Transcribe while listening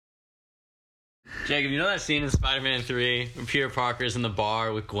Jacob, you know that scene in Spider-Man 3 when Peter Parker's in the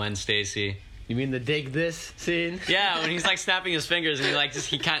bar with Gwen Stacy? You mean the dig this scene? Yeah, when he's like snapping his fingers and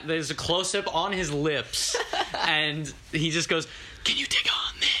there's a close-up on his lips and he just goes, "Can you dig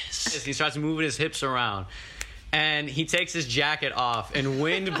on this?" He starts moving his hips around. And he takes his jacket off, and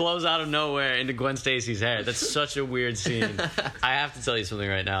wind blows out of nowhere into Gwen Stacy's hair. That's such a weird scene. I have to tell you something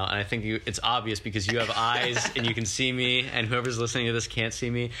right now, and I think it's obvious because you have eyes and you can see me, and whoever's listening to this can't see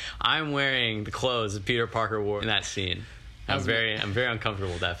me. I'm wearing the clothes that Peter Parker wore in that scene. I'm very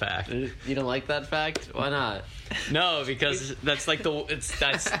uncomfortable with that fact. You don't like that fact? Why not? No, because that's like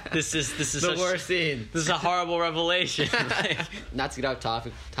this is the worst scene. This is a horrible revelation. Not to get off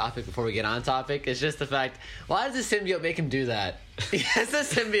topic before we get on topic, it's just the fact, why does the symbiote make him do that? He has the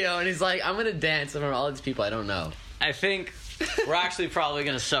symbiote and he's like, I'm gonna dance in front of all these people I don't know. I think we're actually probably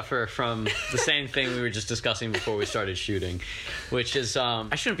going to suffer from the same thing we were just discussing before we started shooting, which is,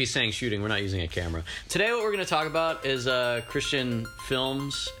 I shouldn't be saying shooting, we're not using a camera. Today what we're going to talk about is Christian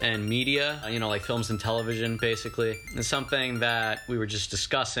films and media, like films and television, basically. And something that we were just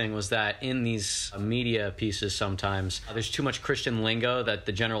discussing was that in these media pieces sometimes, there's too much Christian lingo that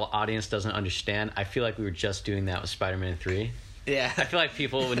the general audience doesn't understand. I feel like we were just doing that with Spider-Man 3. Yeah. I feel like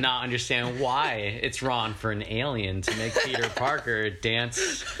people would not understand why it's wrong for an alien to make Peter Parker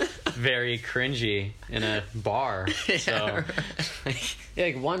dance very cringy in a bar. Yeah, so, right. Yeah,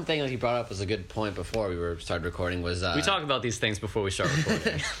 like one thing that he brought up was a good point before we started recording was... we talk about these things before we start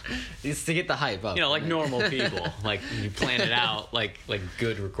recording. It's to get the hype up. Like normal people. Like, you plan it out like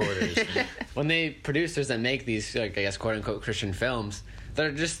good recorders. When they producers that make these, like, I guess, quote-unquote Christian films,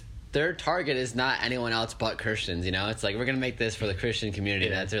 they're just... Their target is not anyone else but Christians, It's like, we're going to make this for the Christian community,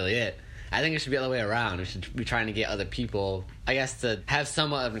 and that's really it. I think it should be the other way around. We should be trying to get other people, I guess, to have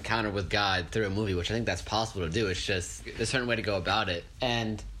somewhat of an encounter with God through a movie, which I think that's possible to do. It's just a certain way to go about it.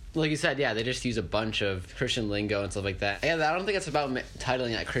 And like you said, yeah, they just use a bunch of Christian lingo and stuff like that. Yeah, I don't think it's about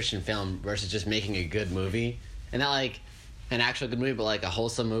titling it a Christian film versus just making a good movie. And not like an actual good movie, but like a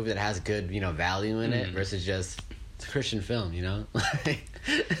wholesome movie that has good, value in it versus just... It's a Christian film,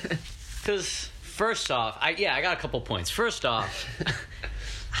 Because, first off, I got a couple points. First off,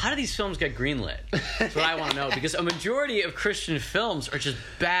 how do these films get greenlit? That's what I want to know. Because a majority of Christian films are just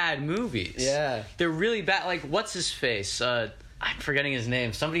bad movies. Yeah. They're really bad. Like, what's his face? I'm forgetting his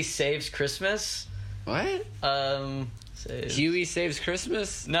name. Somebody Saves Christmas? What? Huey Saves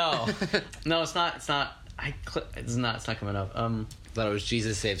Christmas? No. No, it's not. It's not. It's not coming up. I thought it was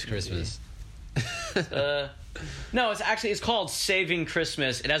Jesus Saves Christmas. No, it's called Saving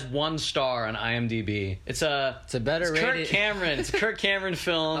Christmas. It has 1 star on IMDb. It's a better rating. Kirk Cameron. It's a Kirk Cameron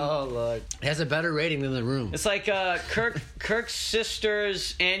film. Oh Lord, it has a better rating than The Room. It's like Kirk's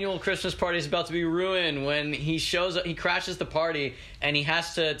sister's annual Christmas party is about to be ruined when he shows up. He crashes the party and he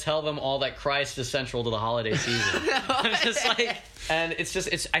has to tell them all that Christ is central to the holiday season. It's just like, and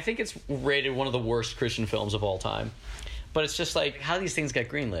it's. I think it's rated one of the worst Christian films of all time. But it's just like, how do these things get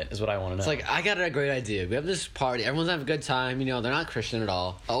greenlit is what I want to know. It's like, I got a great idea. We have this party. Everyone's having a good time. They're not Christian at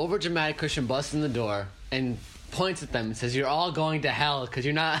all. An over-dramatic Christian busts in the door and points at them and says, "You're all going to hell because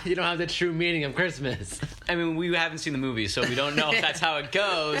you don't have the true meaning of Christmas." I mean, we haven't seen the movie, so we don't know if that's how it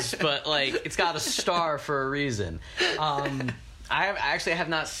goes. But, like, it's got a star for a reason. I actually have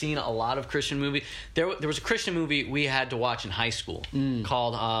not seen a lot of Christian movies. There was a Christian movie we had to watch in high school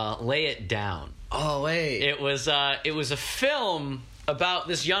called Lay It Down. Oh wait! It was a film about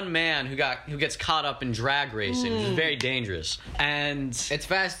this young man who gets caught up in drag racing, which is very dangerous. And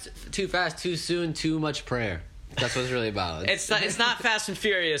it's too fast, too soon, too much prayer. That's what it's really about. It's not Fast and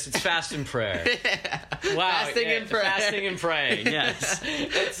Furious. It's Fast and Prayer. Yeah. Wow, Fasting and praying. Yes,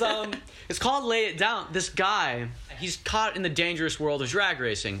 it's called Lay It Down. This guy, he's caught in the dangerous world of drag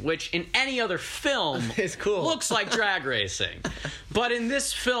racing, which in any other film is cool. Looks like drag racing, but in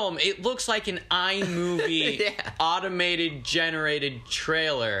this film, it looks like an iMovie automated generated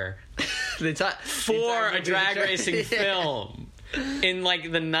trailer for a drag racing film. In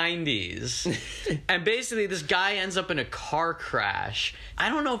like the 90s. And basically this guy ends up in a car crash. I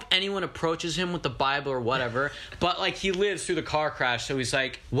don't know if anyone approaches him with the Bible or whatever, but like he lives through the car crash, so he's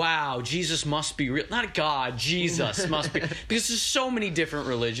like, wow, Jesus must be real. Not God, Jesus must be. Because there's so many different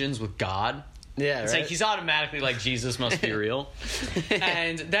religions with God. Yeah, it's right? like he's automatically like, Jesus must be real.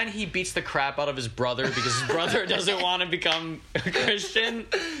 And then he beats the crap out of his brother because his brother doesn't want to become a Christian.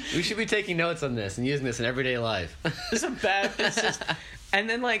 We should be taking notes on this and using this in everyday life. And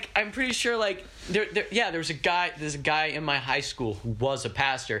then, like, I'm pretty sure, like, there was a guy in my high school who was a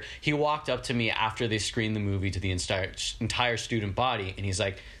pastor. He walked up to me after they screened the movie to the entire student body, and he's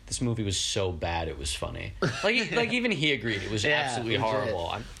like, this movie was so bad it was funny. Like even he agreed it was absolutely horrible.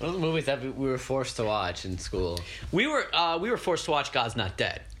 What are the movies that we were forced to watch in school? We were forced to watch God's Not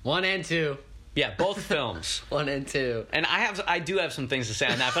Dead. 1 and 2. Yeah, both films. 1 and 2. And I do have some things to say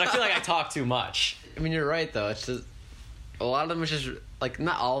on that, but I feel like I talk too much. I mean, you're right though. It's just a lot of them are just like,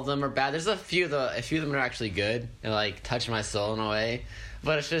 not all of them are bad. There's a few of them are actually good and like touch my soul in a way,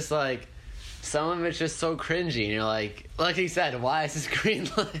 but it's just like some of it's just so cringy. And you're like he said, why is this green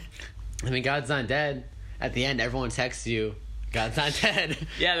lit? I mean, God's Not Dead. At the end, everyone texts you, God's not dead.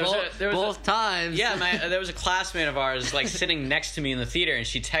 Yeah, there was both times. Yeah, there was a classmate of ours like sitting next to me in the theater, and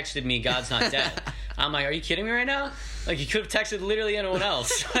she texted me, "God's not dead." I'm like, "Are you kidding me right now?" Like, you could have texted literally anyone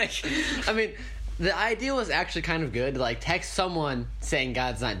else. Like, I mean, the idea was actually kind of good. Like, text someone saying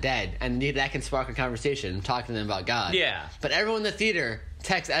God's not dead, and that can spark a conversation, talking to them about God. Yeah. But everyone in the theater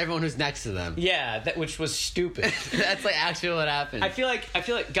text everyone who's next to them. Yeah, which was stupid. That's like actually what happened. I feel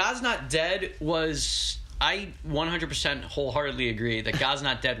like God's Not Dead was. I 100% wholeheartedly agree that God's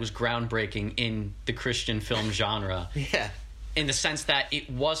Not Dead was groundbreaking in the Christian film genre. Yeah. In the sense that it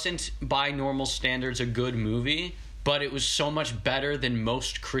wasn't, by normal standards, a good movie, but it was so much better than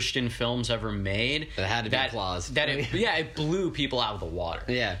most Christian films ever made. That had to be applause. It blew people out of the water.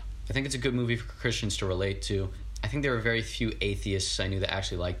 Yeah. I think it's a good movie for Christians to relate to. I think there were very few atheists I knew that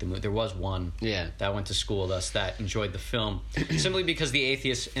actually liked the movie. There was one that went to school with us that enjoyed the film. Simply because the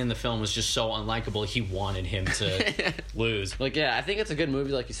atheist in the film was just so unlikable, he wanted him to lose. Like, yeah, I think it's a good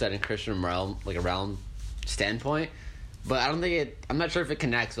movie, like you said, in Christian realm, like a realm standpoint. But I don't think I'm not sure if it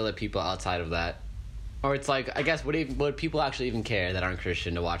connects with other people outside of that. Or it's like, I guess, would people actually even care that aren't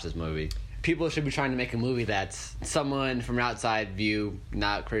Christian to watch this movie? People should be trying to make a movie that's someone from an outside view,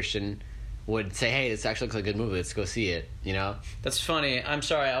 not Christian, would say, hey, this actually looks like a good movie, let's go see it, you know? That's funny. I'm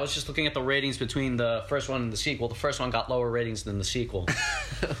sorry, I was just looking at the ratings between the first one and the sequel. The first one got lower ratings than the sequel.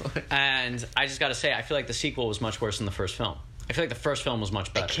 And I just gotta say, I feel like the sequel was much worse than the first film. I feel like the first film was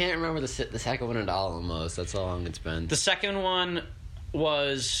much better. I can't remember the second one at all almost. That's how long it's been. The second one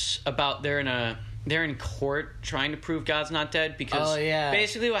was about they're in court trying to prove God's not dead because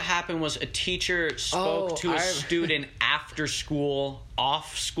basically what happened was a teacher spoke to a student after school,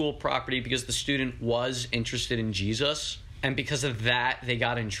 off school property, because the student was interested in Jesus. And because of that, they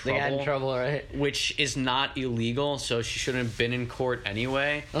got in trouble. They got in trouble, right? Which is not illegal, so she shouldn't have been in court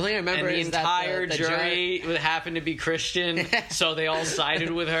anyway. The only thing I remember and is the entire jury happened to be Christian, so they all sided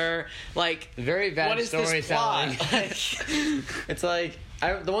with her. Like, very bad what is storytelling. This plot? It's like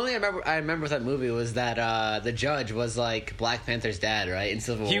the one thing I remember with that movie was that the judge was like Black Panther's dad, right, in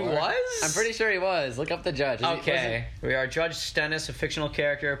Civil War. He was? I'm pretty sure he was. Look up the judge. Okay, we are Judge Stennis, a fictional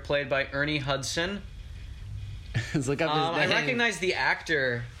character played by Ernie Hudson. Let's look up his name. I recognize the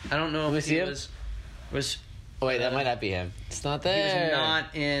actor. I don't know if he was. Oh, wait, that might not be him. It's not there. He was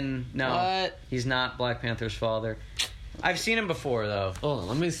not in. No, what? He's not Black Panther's father. I've seen him before though. Oh,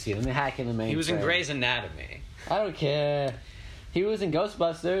 let me see. Let me hack in the main. He was in Grey's Anatomy. I don't care. He was in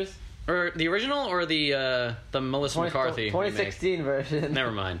Ghostbusters. Or the original, or the Melissa McCarthy 2016 version.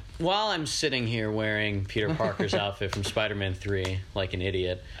 Never mind. While I'm sitting here wearing Peter Parker's outfit from Spider-Man 3 like an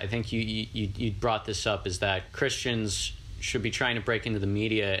idiot, I think you brought this up, is that Christians should be trying to break into the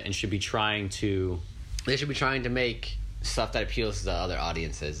media and should be trying to... They should be trying to make stuff that appeals to other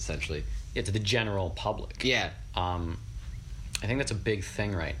audiences, essentially. Yeah, to the general public. Yeah. I think that's a big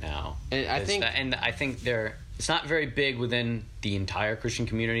thing right now. And I think it's not very big within the entire Christian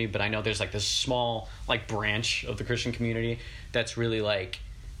community, but I know there's like this small like branch of the Christian community that's really like,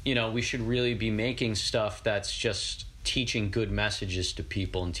 you know, we should really be making stuff that's just teaching good messages to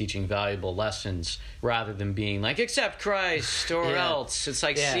people and teaching valuable lessons rather than being like, accept Christ or else. It's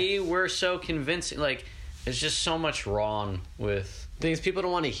like, see, we're so convincing. Like, there's just so much wrong with things. People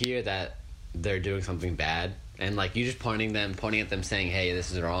don't want to hear that they're doing something bad, and like you just pointing at them saying, hey,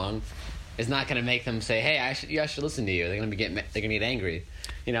 this is wrong, is not going to make them say, hey, I should listen to you. They're going to get angry,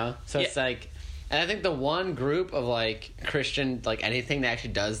 you know? So it's like, and I think the one group of like Christian, like anything that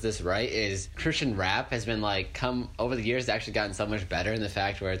actually does this right is Christian rap has been like come over the years, actually gotten so much better in the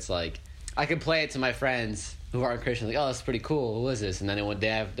fact where it's like, I can play it to my friends who aren't Christian, like, oh, that's pretty cool. Who is this? And then they would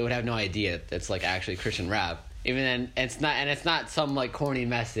have no idea it's like actually Christian rap. Even then, it's not some like corny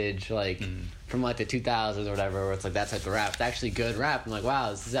message like from like the 2000s or whatever, where it's like that type of rap. It's actually good rap. I'm like, wow,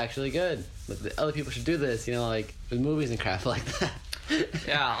 this is actually good. Other people should do this, you know, like with movies and crap like that.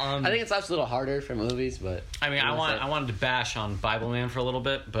 Yeah, I think it's a little harder for movies, but I mean, I wanted to bash on Bible Man for a little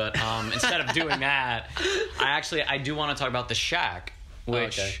bit, but instead of doing that, I do want to talk about The Shack,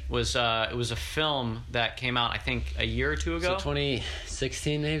 which was it was a film that came out I think a year or two ago. So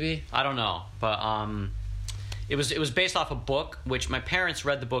 2016 maybe? I don't know, but it was based off a book, which my parents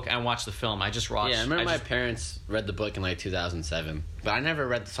read the book and watched the film. I just watched. Yeah, I remember my parents read the book in like 2007, but I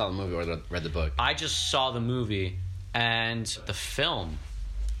never saw the movie or read the book. I just saw the movie, and the film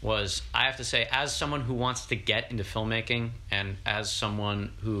was, I have to say, as someone who wants to get into filmmaking and as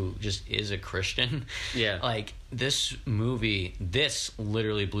someone who just is a Christian, yeah, like this movie, this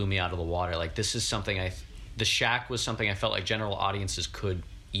literally blew me out of the water. Like this is something The Shack was something I felt like general audiences could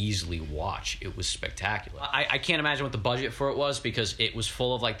easily watch. It was spectacular. I can't imagine what the budget for it was, because it was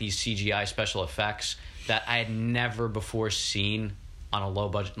full of like these CGI special effects that I had never before seen on a low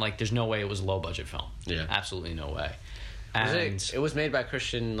budget. Like there's no way it was a low budget film. Yeah, absolutely no way. And it was made by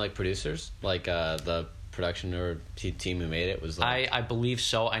Christian like producers, like the production or team who made it was like... I believe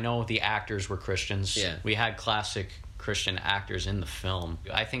so. I know the actors were Christians. Yeah, we had classic Christian actors in the film.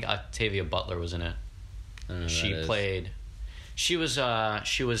 I think Octavia Butler was in it. I don't know who she that played is. She was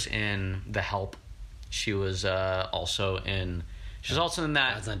in The Help. She was also in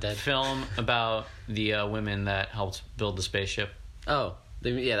that film about the women that helped build the spaceship. Oh,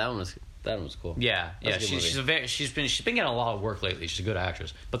 yeah, that one was cool. Yeah, she's been getting a lot of work lately. She's a good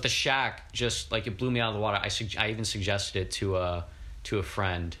actress. But The Shack, just like, it blew me out of the water. I even suggested it to a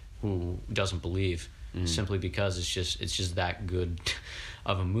friend who doesn't believe, simply because it's just that good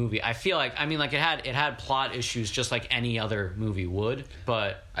of a movie. I feel like, it had plot issues just like any other movie would,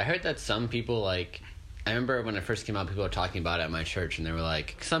 but I heard that some people, like, I remember when it first came out, people were talking about it at my church, and they were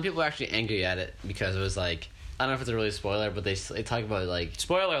like, some people were actually angry at it because it was like, I don't know if it's a really spoiler, but they talk about, like...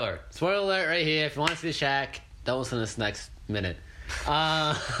 Spoiler alert right here. If you want to see The Shack, don't listen to this next minute.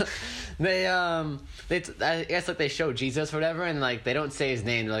 I guess, like, they show Jesus or whatever, and, like, they don't say his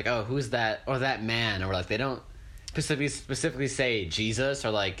name. They're like, oh, who's that? Or that man. Or, like, they don't specifically say Jesus, or,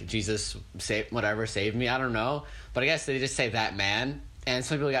 like, Jesus saved me. I don't know. But I guess they just say that man. And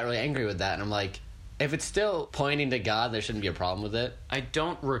some people got really angry with that. And I'm like, if it's still pointing to God, there shouldn't be a problem with it. I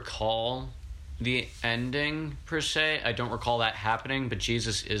don't recall the ending per se. I don't recall that happening, but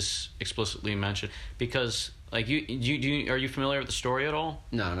Jesus is explicitly mentioned, because like are you familiar with the story at all?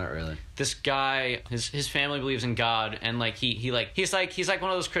 No, not really. This guy, his family believes in God, and like he's like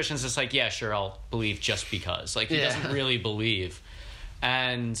one of those Christians that's like, yeah, sure, I'll believe just because. Like he doesn't really believe.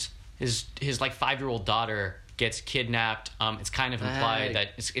 And his like 5-year-old daughter gets kidnapped. It's kind of implied that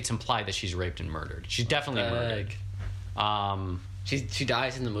it's implied that she's raped and murdered. She's definitely murdered. She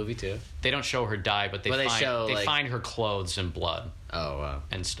dies in the movie too. They don't show her die, but they find her clothes and blood. Oh wow.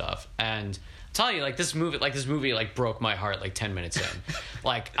 And stuff. And I'm telling you, this movie broke my heart like 10 minutes in.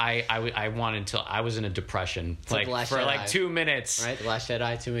 Like I wanted to. I was in a depression for Jedi. Like 2 minutes. Right, The Last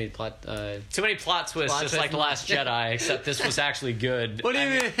Jedi. Too many plot twists, just like The Last Jedi, except this was actually good. What do you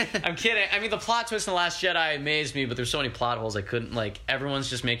mean? I'm kidding. The plot twist in The Last Jedi amazed me, but there's so many plot holes I couldn't, like, everyone's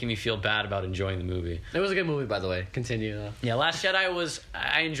just making me feel bad about enjoying the movie. It was a good movie, by the way. Continue. Yeah, Last Jedi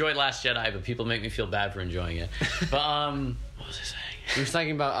I enjoyed Last Jedi, but people make me feel bad for enjoying it. But what was I saying? You were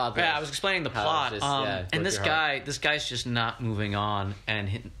talking about I was explaining the plot. And this guy's just not moving on,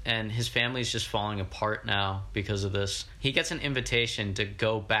 and his family's just falling apart now because of this. He gets an invitation to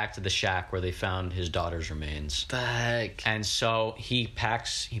go back to the shack where they found his daughter's remains. The heck? And so he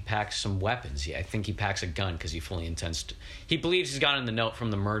packs some weapons. Yeah, I think he packs a gun because he fully intends to. He believes he's gotten the note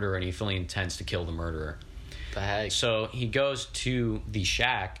from the murderer, and he fully intends to kill the murderer. The heck? So he goes to the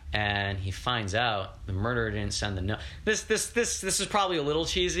shack and he finds out the murderer didn't send the note. This is probably a little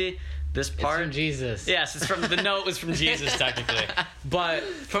cheesy. This part, it's from Jesus. Yes, it's from the note was from Jesus technically, but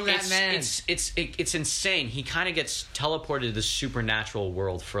from that man. It's insane. He kind of gets teleported to the supernatural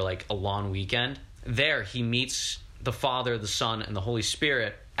world for like a long weekend. There he meets the Father, the Son, and the Holy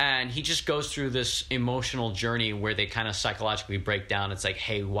Spirit. And he just goes through this emotional journey where they kind of psychologically break down. It's like,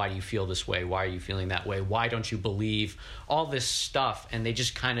 hey, why do you feel this way? Why are you feeling that way? Why don't you believe? All this stuff. And they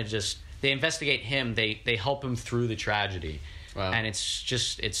just kind of they investigate him. They help him through the tragedy. Wow. And it's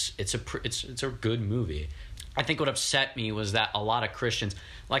a good movie. I think what upset me was that a lot of Christians,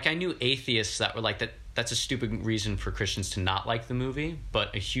 like I knew atheists that were like that. That's a stupid reason for Christians to not like the movie.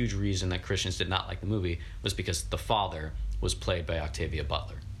 But a huge reason that Christians did not like the movie was because the father was played by Octavia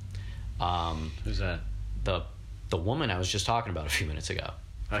Butler. Who's that? The woman I was just talking about a few minutes ago.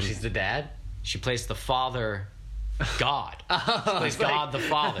 Oh, she's the dad? She plays the father, God. She plays God the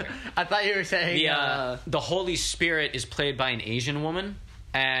Father. I thought you were saying... The Holy Spirit is played by an Asian woman,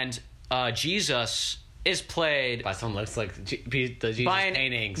 and Jesus is played... By someone looks like the Jesus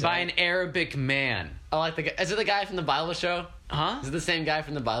paintings. By an Arabic man. Oh, like is it the guy from the Bible show? Huh? Is it the same guy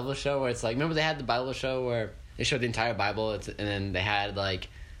from the Bible show where it's like... Remember they had the Bible show where... They showed the entire Bible, and then they had like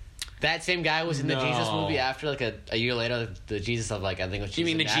that same guy was in the Jesus movie after like a year later. The Jesus of like I think it was. You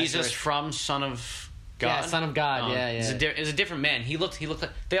mean the Jesus from Son of God? Yeah, Son of God. Yeah. It's a different man. He looked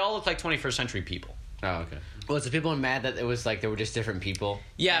like they all look like 21st century people. Oh, okay. Well, so people were mad that it was like they were just different people.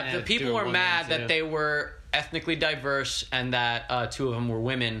 Yeah, the people were mad that they were ethnically diverse and that two of them were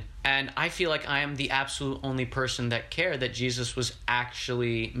women. And I feel like I am the absolute only person that cared that Jesus was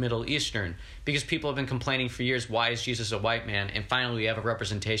actually Middle Eastern. Because people have been complaining for years, why is Jesus a white man? And finally we have a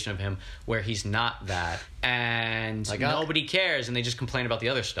representation of him where he's not that. And like, nobody cares, and they just complain about the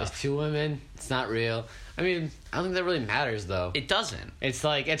other stuff. There's two women. It's not real. I mean, I don't think that really matters, though. It doesn't. It's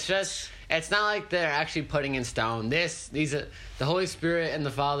like, it's not like they're actually putting in stone. The Holy Spirit and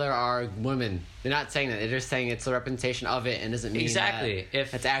the Father are women. They're not saying that. They're just saying it's a representation of it, and doesn't mean that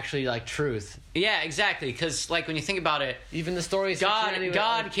it's actually like truth. Yeah, exactly. Because like when you think about it, even the stories.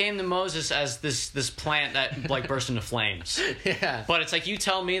 God came to Moses as this plant that like burst into flames. Yeah. But it's like you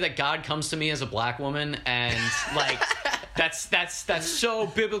tell me that God comes to me as a black woman, and like that's so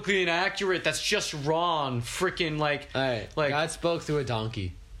biblically inaccurate. That's just wrong. Freaking like. All right. Like God spoke through a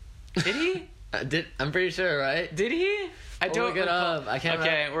donkey. Did he? I'm pretty sure, right? Did he? I don't look it up. I can't.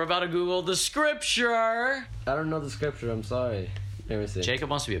 Okay, we're about to Google the scripture. I don't know the scripture. I'm sorry. Let me see.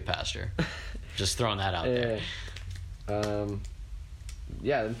 Jacob wants to be a pastor. Just throwing that out there.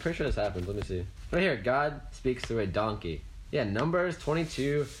 Yeah, I'm pretty sure this happens. Let me see. Right here, God speaks through a donkey. Yeah, Numbers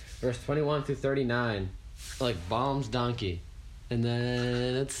 22, verse 21 through 39. Like Balaam's donkey. And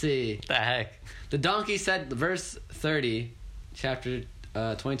then, let's see. What the heck? The donkey said, verse 30, chapter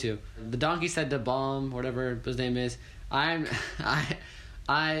 22. The donkey said to Balaam, whatever his name is, Am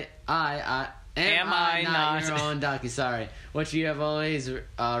I not your own donkey? Sorry. What you have always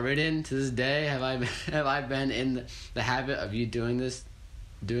ridden to this day, have I been in the habit of you doing this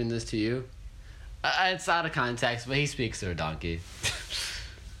to you? It's out of context, but he speaks to a donkey.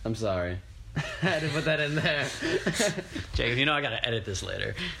 I'm sorry. I had to put that in there. Jacob, you know I gotta edit this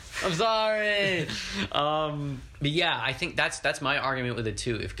later. I'm sorry. But yeah, I think that's my argument with it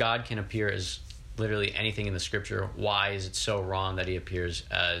too. If God can appear as literally anything in the scripture, why is it so wrong that he appears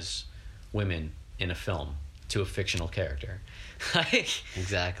as women in a film to a fictional character?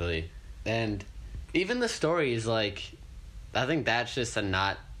 Exactly. And even the story is like, I think that's just a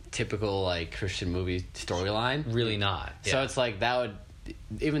not typical like Christian movie storyline. Really not. Yeah. So it's like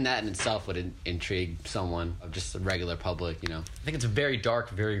even that in itself would intrigue someone of just a regular public, you know. I think it's a very dark,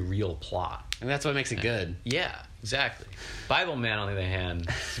 very real plot. And that's what makes it good. Yeah, exactly. Bible Man, on the other hand,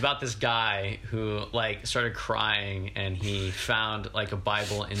 it's about this guy who like started crying and he found like a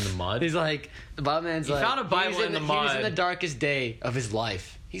Bible in the mud. He's like, the Bible Man's he found a Bible in the mud. He was in the darkest day of his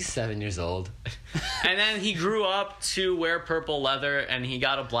life. He's 7 years old. And then he grew up to wear purple leather, and he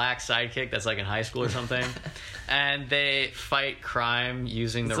got a black sidekick that's like in high school or something. And they fight crime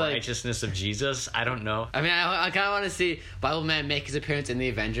using the righteousness of Jesus. I don't know. I mean, I kind of want to see Bible Man make his appearance in the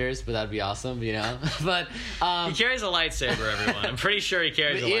Avengers, but that'd be awesome, you know? But he carries a lightsaber, everyone. I'm pretty sure he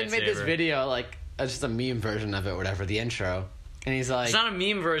carries a lightsaber. Ian made this video, like, just a meme version of it, whatever, the intro. And he's like... It's not a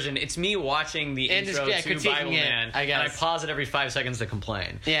meme version. It's me watching the intro to Bible Man. I guess. And I pause it every 5 seconds to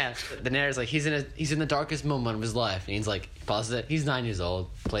complain. Yeah. The narrator's like, he's in the darkest moment of his life. And he's like, he pauses it. He's 9 years old.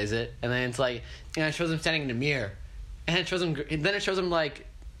 Plays it. And then it's like... And it shows him standing in a mirror. And it shows him, like,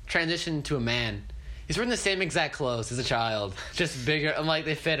 transition to a man. He's wearing the same exact clothes as a child. Just bigger. I'm like,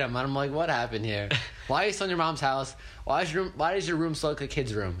 they fit him. And I'm like, what happened here? Why are you still in your mom's house? Why does your room look like a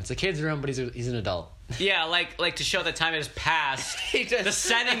kid's room? It's a kid's room, but he's an adult. Yeah, like to show that time has passed. The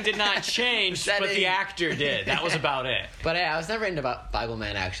setting did not change, but the actor did. That was about it. But I was never into Bible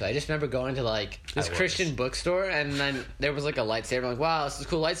Man, actually. I just remember going to like this Christian bookstore, and then there was like a lightsaber. I'm like, wow, this is a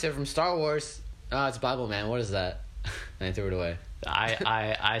cool lightsaber from Star Wars. Oh, it's Bible Man. What is that? And I threw it away.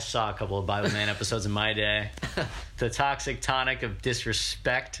 I saw a couple of Bible Man episodes in my day. The Toxic Tonic of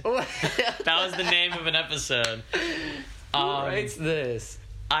Disrespect. That was the name of an episode. Who writes this?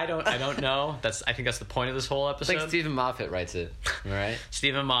 I don't know. I think that's the point of this whole episode. I think Stephen Moffat writes it. All right.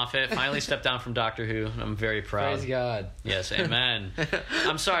 Stephen Moffat finally stepped down from Doctor Who. I'm very proud. Praise God. Yes, amen.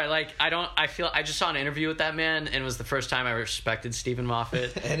 I'm sorry. Like I just saw an interview with that man, and it was the first time I respected Stephen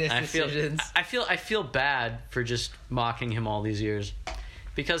Moffat. And his decisions. I feel bad for just mocking him all these years,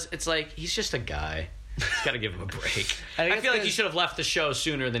 because it's like he's just a guy. He's got to give him a break. I feel like he should have left the show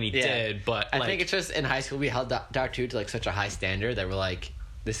sooner than he did. But I think it's just in high school we held Doctor Who to like such a high standard that we're like,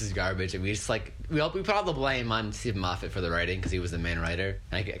 this is garbage, and we just like we put all the blame on Stephen Moffat for the writing because he was the main writer.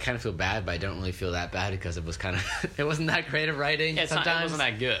 And I kind of feel bad, but I don't really feel that bad because it was kind of it wasn't that great of writing. Yeah, it wasn't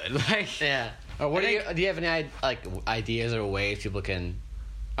that good. Like, yeah. Or what do you have any like ideas or ways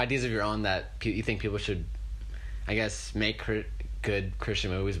ideas of your own that you think people should I guess, make good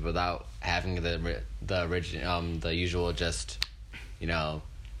Christian movies without having the original, the usual just, I'm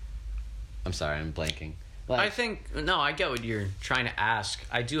sorry, I'm blanking. I get what you're trying to ask.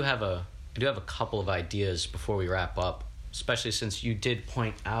 I do have a couple of ideas before we wrap up, especially since you did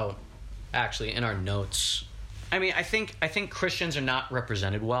point out, actually, in our notes. I mean, I think Christians are not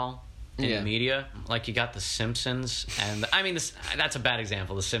represented well in the media. Like, you got The Simpsons, and that's a bad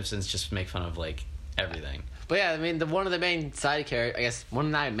example. The Simpsons just make fun of like everything. But yeah, I mean, one of the main side characters, I guess,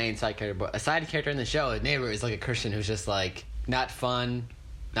 not a main side character, but a side character in the show, a neighbor, is like a Christian who's just like not fun,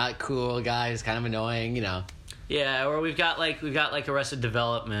 not cool guy, who's kind of annoying, Yeah, or we've got like Arrested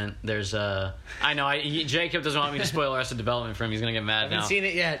Development. There's Jacob doesn't want me to spoil Arrested Development for him. He's gonna get mad now. I haven't seen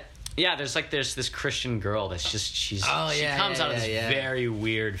it yet. Yeah, there's this Christian girl that's just she comes out of this very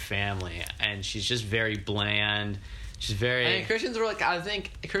weird family, and she's just very bland. She's very. I mean, Christians were I think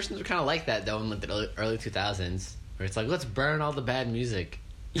Christians were kind of like that though in the early 2000s, where it's like, let's burn all the bad music.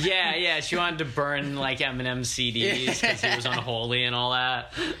 Yeah, she wanted to burn like Eminem CDs because he was unholy and all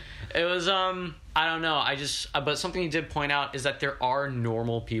that. It was I don't know. But something you did point out is that there are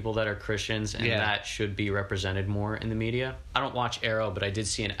normal people that are Christians, and that should be represented more in the media. I don't watch Arrow, but I did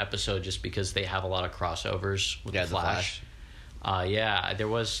see an episode just because they have a lot of crossovers with the Flash. There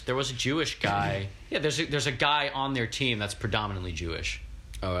was a Jewish guy. Yeah, there's a guy on their team that's predominantly Jewish.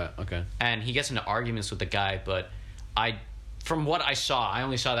 Oh, okay. And he gets into arguments with the guy, but from what I saw, I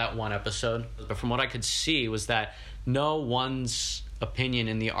only saw that one episode, but from what I could see was that no one's opinion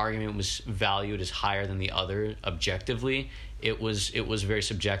in the argument was valued as higher than the other objectively. It was a very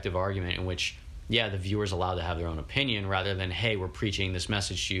subjective argument in which, the viewer's allowed to have their own opinion rather than, hey, we're preaching this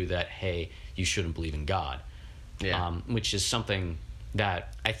message to you that, hey, you shouldn't believe in God. Yeah. Which is something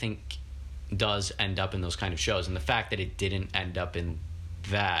that I think does end up in those kind of shows. And the fact that it didn't end up in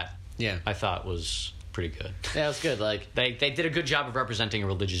that, I thought was pretty good. Yeah, it was good. Like they did a good job of representing a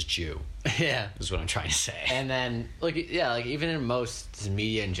religious Jew. Yeah, is what I'm trying to say. And then like even in most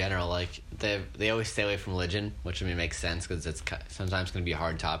media in general, like they always stay away from religion, which makes sense because it's sometimes going to be a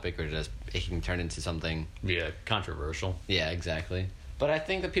hard topic or just it can turn into something controversial. Yeah, exactly. But I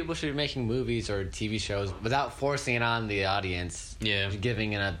think that people should be making movies or TV shows without forcing it on the audience. Yeah,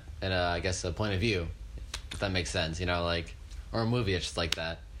 giving it I guess a point of view, if that makes sense. Or a movie it's just like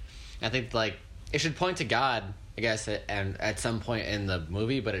that. I think it should point to God, I guess, and at some point in the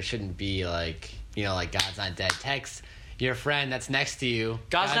movie, but it shouldn't be like God's not dead. Text your friend that's next to you.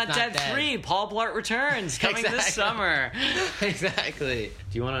 God's not dead 3. Paul Blart Returns coming this summer. Exactly.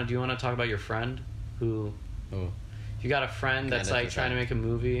 Do you want to talk about your friend who? You got a friend that's trying to make a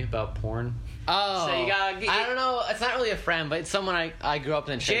movie about porn. Oh, so I don't know. It's not really a friend, but it's someone I grew up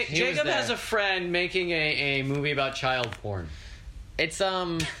in. Jacob has a friend making a movie about child porn. It's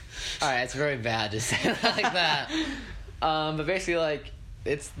all right. It's very bad to say it like that. But basically,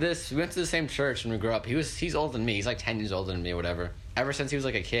 it's this. We went to the same church when we grew up. He's older than me. He's 10 years older than me, or whatever. Ever since he was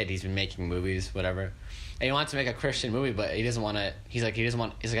a kid, he's been making movies, whatever. And he wants to make a Christian movie, but he doesn't want to. He's like,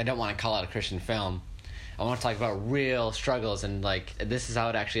 I don't want to call it a Christian film. I want to talk about real struggles and this is how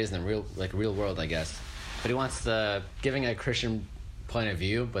it actually is in the real world, I guess. But he wants giving a Christian point of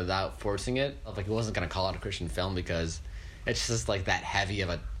view, but without forcing it. He wasn't going to call it a Christian film because it's just that heavy of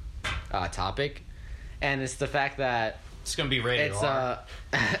a topic, and it's the fact that it's going to be rated R.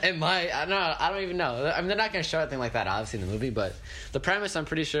 It might. I don't even know. I mean, they're not going to show anything like that obviously in the movie, but the premise I'm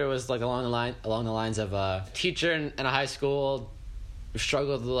pretty sure was along the lines of a teacher in a high school who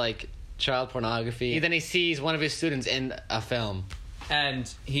struggled with child pornography. Then he sees one of his students in a film,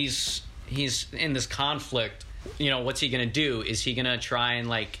 and he's in this conflict. What's he gonna do? Is he gonna try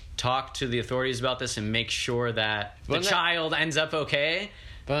and talk to the authorities about this and make sure that the child ends up okay?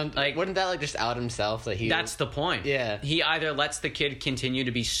 But wouldn't that just out himself that he? That's the point. Yeah. He either lets the kid continue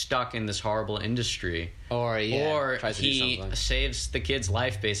to be stuck in this horrible industry, or he saves the kid's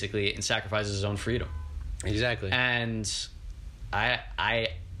life basically and sacrifices his own freedom. Exactly. And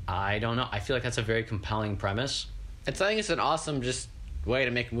I don't know. I feel like that's a very compelling premise. I think it's an awesome way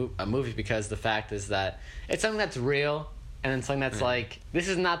to make a movie because the fact is that it's something that's real and it's something that's this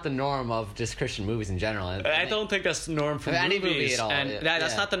is not the norm of just Christian movies in general. I don't think that's the norm for any movie at all. And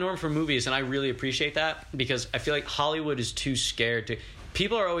that's not the norm for movies, and I really appreciate that because I feel like Hollywood is too scared to.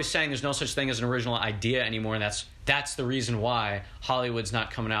 People are always saying there's no such thing as an original idea anymore, and that's the reason why Hollywood's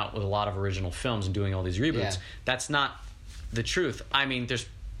not coming out with a lot of original films and doing all these reboots. Yeah. That's not the truth. I mean, there's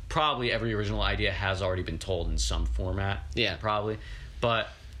probably every original idea has already been told in some format. Yeah. Probably. But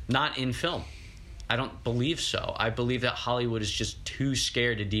not in film. I don't believe so. I believe that Hollywood is just too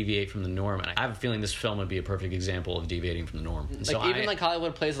scared to deviate from the norm, and I have a feeling this film would be a perfect example of deviating from the norm. And like, so even like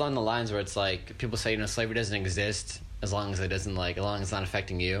Hollywood plays along the lines where it's like people say, you know, slavery doesn't exist as long as it doesn't, like, as long as it's not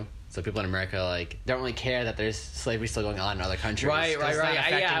affecting you. So people in America, like, don't really care that there's slavery still going on in other countries. Right.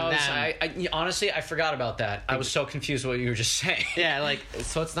 Honestly, I forgot about that. I was so confused with what you were just saying. Yeah, like,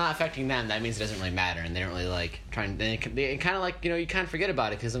 so it's not affecting them. That means it doesn't really matter, and they don't really, like, they kind of, like, you know, you kind of forget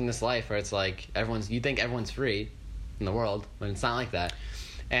about it because in this life where it's like you think everyone's free in the world, but it's not like that.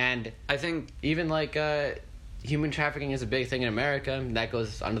 And I think even, like, human trafficking is a big thing in America, and that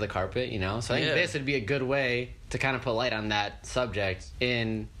goes under the carpet, you know? So I think this would be a good way to kind of put light on that subject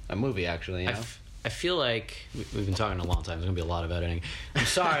in a movie, actually, you know? I feel like we've been talking a long time. There's going to be a lot of editing. I'm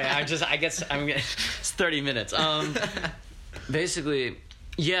sorry. I guess it's 30 minutes. Basically,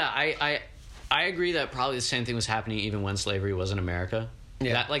 yeah, I agree that probably the same thing was happening even when slavery was in America.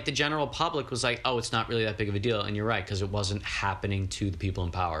 Yeah. That, like, the general public was like, oh, it's not really that big of a deal. And you're right, because it wasn't happening to the people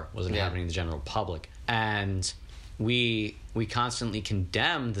in power. It wasn't happening to the general public. And we constantly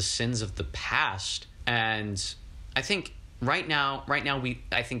condemn the sins of the past. And I think right now,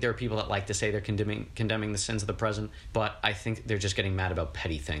 I think there are people that like to say they're condemning the sins of the present, but I think they're just getting mad about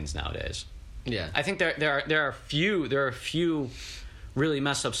petty things nowadays. Yeah. I think there are a few really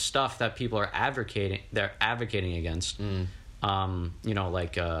messed up stuff that people are advocating against. You know,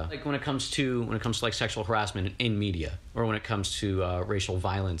 like when it comes to like sexual harassment in media, or when it comes to racial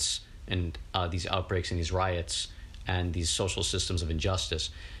violence and these outbreaks and these riots and these social systems of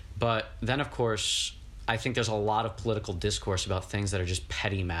injustice. But then, of course, I think there's a lot of political discourse about things that are just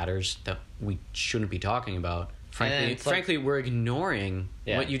petty matters that we shouldn't be talking about. Frankly, we're ignoring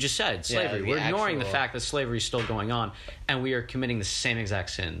what you just said, slavery. We're ignoring the fact that slavery is still going on, and we are committing the same exact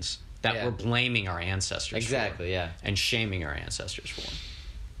sins that we're blaming our ancestors for. And shaming our ancestors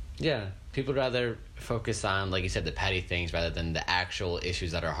for. Yeah. People rather focus on, like you said, the petty things rather than the actual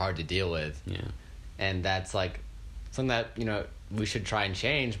issues that are hard to deal with. Yeah. And that's, like, something that, you know, we should try and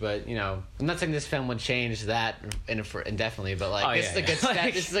change, but, you know, I'm not saying this film would change that indefinitely, but, like, this is a good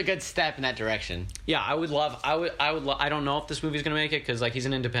step. This is a good step in that direction. Yeah, I don't know if this movie's gonna make it, because, like, he's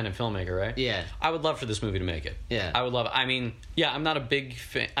an independent filmmaker, right? Yeah. I would love for this movie to make it. Yeah. I would love it. I mean, yeah, I'm not a big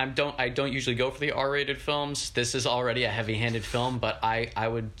fan. I don't usually go for the R-rated films. This is already a heavy-handed film, but I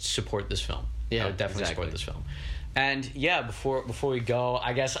would support this film. Yeah, I would definitely support this film. And yeah, before we go,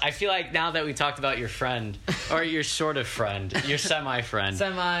 I guess I feel like now that we talked about your friend, or your sort of friend, your semi-friend,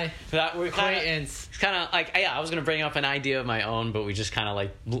 that we're acquaintance, kind of like, yeah, I was gonna bring up an idea of my own, but we just kind of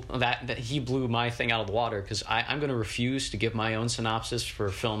like that he blew my thing out of the water, because I'm gonna refuse to give my own synopsis for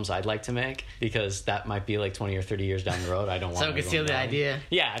films I'd like to make, because that might be like 20 or 30 years down the road. I don't want. So we can steal the idea.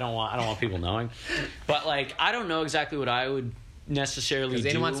 Yeah, I don't want people knowing. But, like, I don't know exactly what I would necessarily do.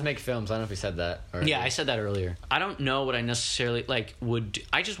 Because Zane wants to make films. I don't know if he said that already. Yeah, I said that earlier. I don't know what I necessarily would.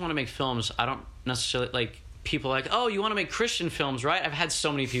 I just want to make films. I don't necessarily people are like, oh, you want to make Christian films, right? I've had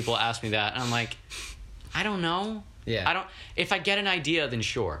so many people ask me that, and I'm like, I don't know. Yeah. I don't. If I get an idea, then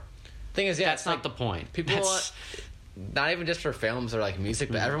sure. Thing is, that's not the point. People. Not even just for films or, like, music,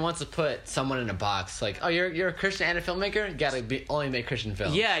 but everyone wants to put someone in a box. Like, oh, you're a Christian and a filmmaker? You gotta only make Christian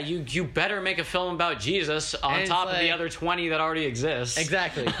films. Yeah, you better make a film about Jesus on top of the other 20 that already exist.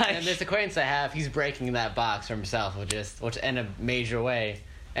 Exactly. And this acquaintance I have, he's breaking that box for himself, which in a major way.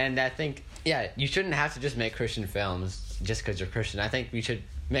 And I think, yeah, you shouldn't have to just make Christian films just because you're Christian. I think you should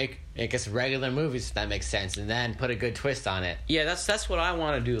make, I guess, regular movies, if that makes sense, and then put a good twist on it. Yeah, that's what I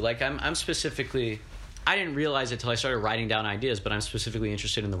want to do. Like, I'm specifically... I didn't realize it till I started writing down ideas, but I'm specifically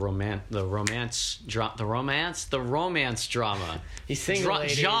interested in the romance drama. He's single,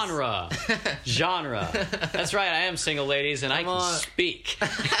 ladies. Genre. That's right. I am single, ladies, and I can speak.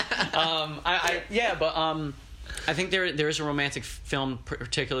 I think there is a romantic film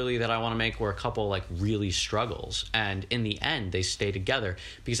particularly that I want to make where a couple, like, really struggles, and in the end they stay together,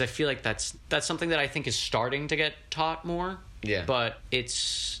 because I feel like that's something that I think is starting to get taught more. Yeah. But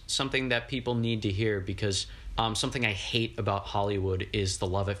it's something that people need to hear, because something I hate about Hollywood is the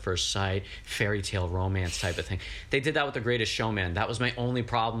love at first sight, fairy tale romance type of thing. They did that with The Greatest Showman. That was my only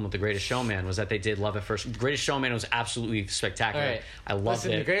problem with The Greatest Showman, was that they did love at first. The Greatest Showman was absolutely spectacular. Right. I loved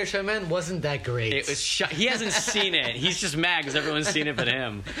it. The Greatest Showman wasn't that great. It was he hasn't seen it. He's just mad because everyone's seen it but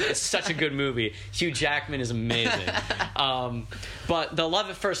him. It's such a good movie. Hugh Jackman is amazing. But the love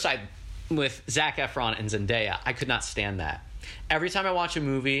at first sight with Zac Efron and Zendaya, I could not stand that. Every time I watch a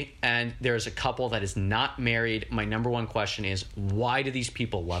movie and there's a couple that is not married, my number one question is, why do these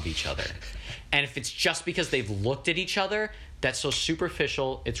people love each other? And if it's just because they've looked at each other, that's so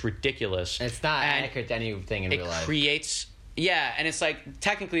superficial, it's ridiculous. It's not accurate to anything in real life. It creates Yeah, and it's like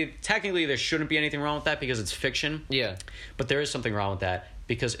technically there shouldn't be anything wrong with that because it's fiction. Yeah. But there is something wrong with that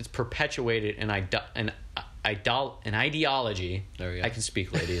because it's perpetuated an ideology. There we go. I can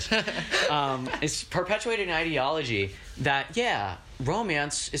speak, ladies. It's perpetuated an ideology that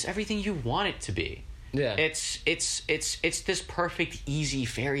romance is everything you want it to be. Yeah. It's this perfect, easy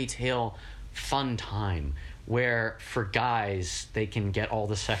fairy tale fun time where for guys they can get all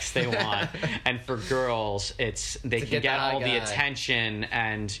the sex they want and for girls they can get all the attention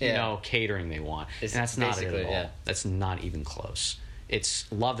and catering they want. And that's not it at all. That's not even close.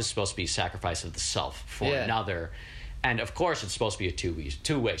 Love is supposed to be sacrifice of the self for another, and of course it's supposed to be a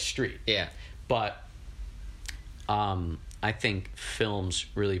two-way street. Yeah. But I think films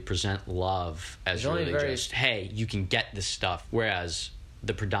really present love as really just, hey, you can get this stuff, whereas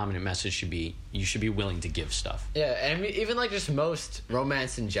the predominant message should be you should be willing to give stuff. Yeah, and even like just most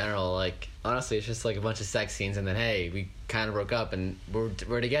romance in general, like honestly, it's just like a bunch of sex scenes, and then hey, we kind of broke up and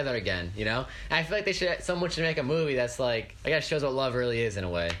we're together again, you know. And I feel like someone should make a movie that's like I guess shows what love really is in a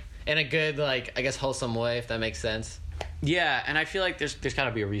way, in a good like I guess wholesome way, if that makes sense. Yeah, and I feel like there's got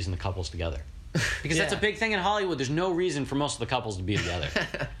to be a reason the couple's together, because that's a big thing in Hollywood. There's no reason for most of the couples to be together,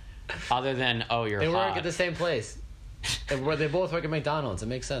 other than they work at the same place. Where they both work at McDonald's. It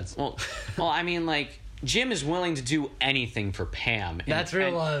makes sense. Well, I mean, like, Jim is willing to do anything for Pam. That's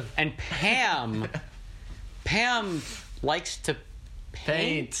real love. And Pam likes to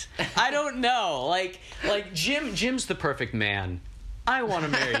paint. I don't know. Like Jim's the perfect man. I want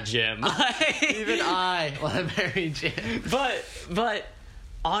to marry Jim. Even I want to marry Jim. But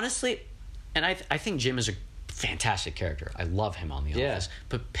honestly, and I think Jim is a fantastic character. I love him on The Office.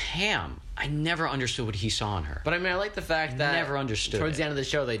 But Pam, I never understood what he saw in her. But I mean, I like the fact that never understood. Towards the end of the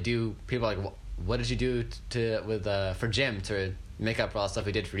show, people are like, what did you do for Jim to make up for all the stuff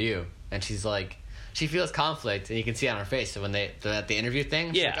he did for you? And she's like, she feels conflict, and you can see it on her face. So when at the interview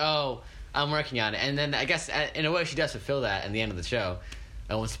thing, she's like, oh, I'm working on it. And then I guess in a way she does fulfill that in the end of the show.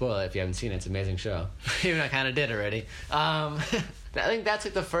 I won't spoil it if you haven't seen it. It's an amazing show. Even I kind of did already. I think that's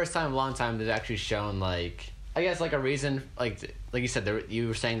like the first time in a long time they've actually shown like, I guess like a reason, like you said, you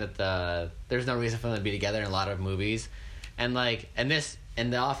were saying that there's no reason for them to be together in a lot of movies, and like in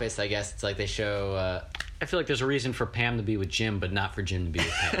The Office, I guess it's like they show. I feel like there's a reason for Pam to be with Jim, but not for Jim to be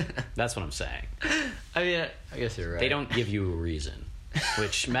with Pam. That's what I'm saying. I mean, I guess you're right. They don't give you a reason,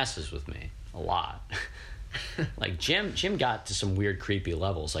 which messes with me a lot. Like Jim got to some weird, creepy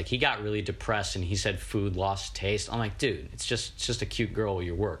levels. Like he got really depressed, and he said food lost taste. I'm like, dude, it's just a cute girl at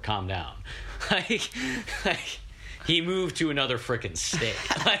your work. Calm down. Like he moved to another frickin' state.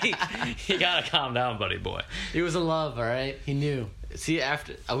 Like you gotta calm down, buddy boy. He was in love, all right. He knew. See,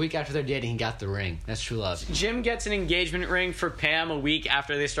 after a week after they're dating, he got the ring. That's true love. Jim gets an engagement ring for Pam a week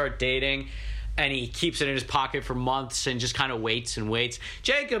after they start dating, and he keeps it in his pocket for months and just kind of waits and waits.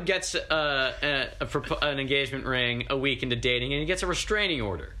 Jacob gets an engagement ring a week into dating, and he gets a restraining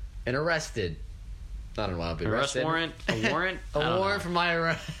order. And arrested. I don't know why I'll be arrested. A warrant for my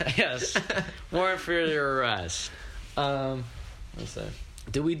arrest. Yes. Warrant for your arrest. What's that?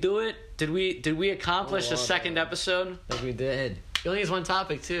 Did we do it? Did we accomplish a second episode? I think we did. He only has one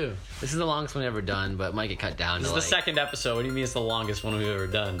topic, too. This is the longest one ever done, but it might get cut down. This is the second episode. What do you mean it's the longest one we've ever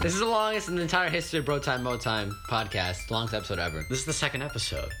done? This is the longest in the entire history of Bro Time, Mo Time podcast. Longest episode ever. This is the second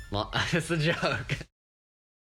episode. It's a joke.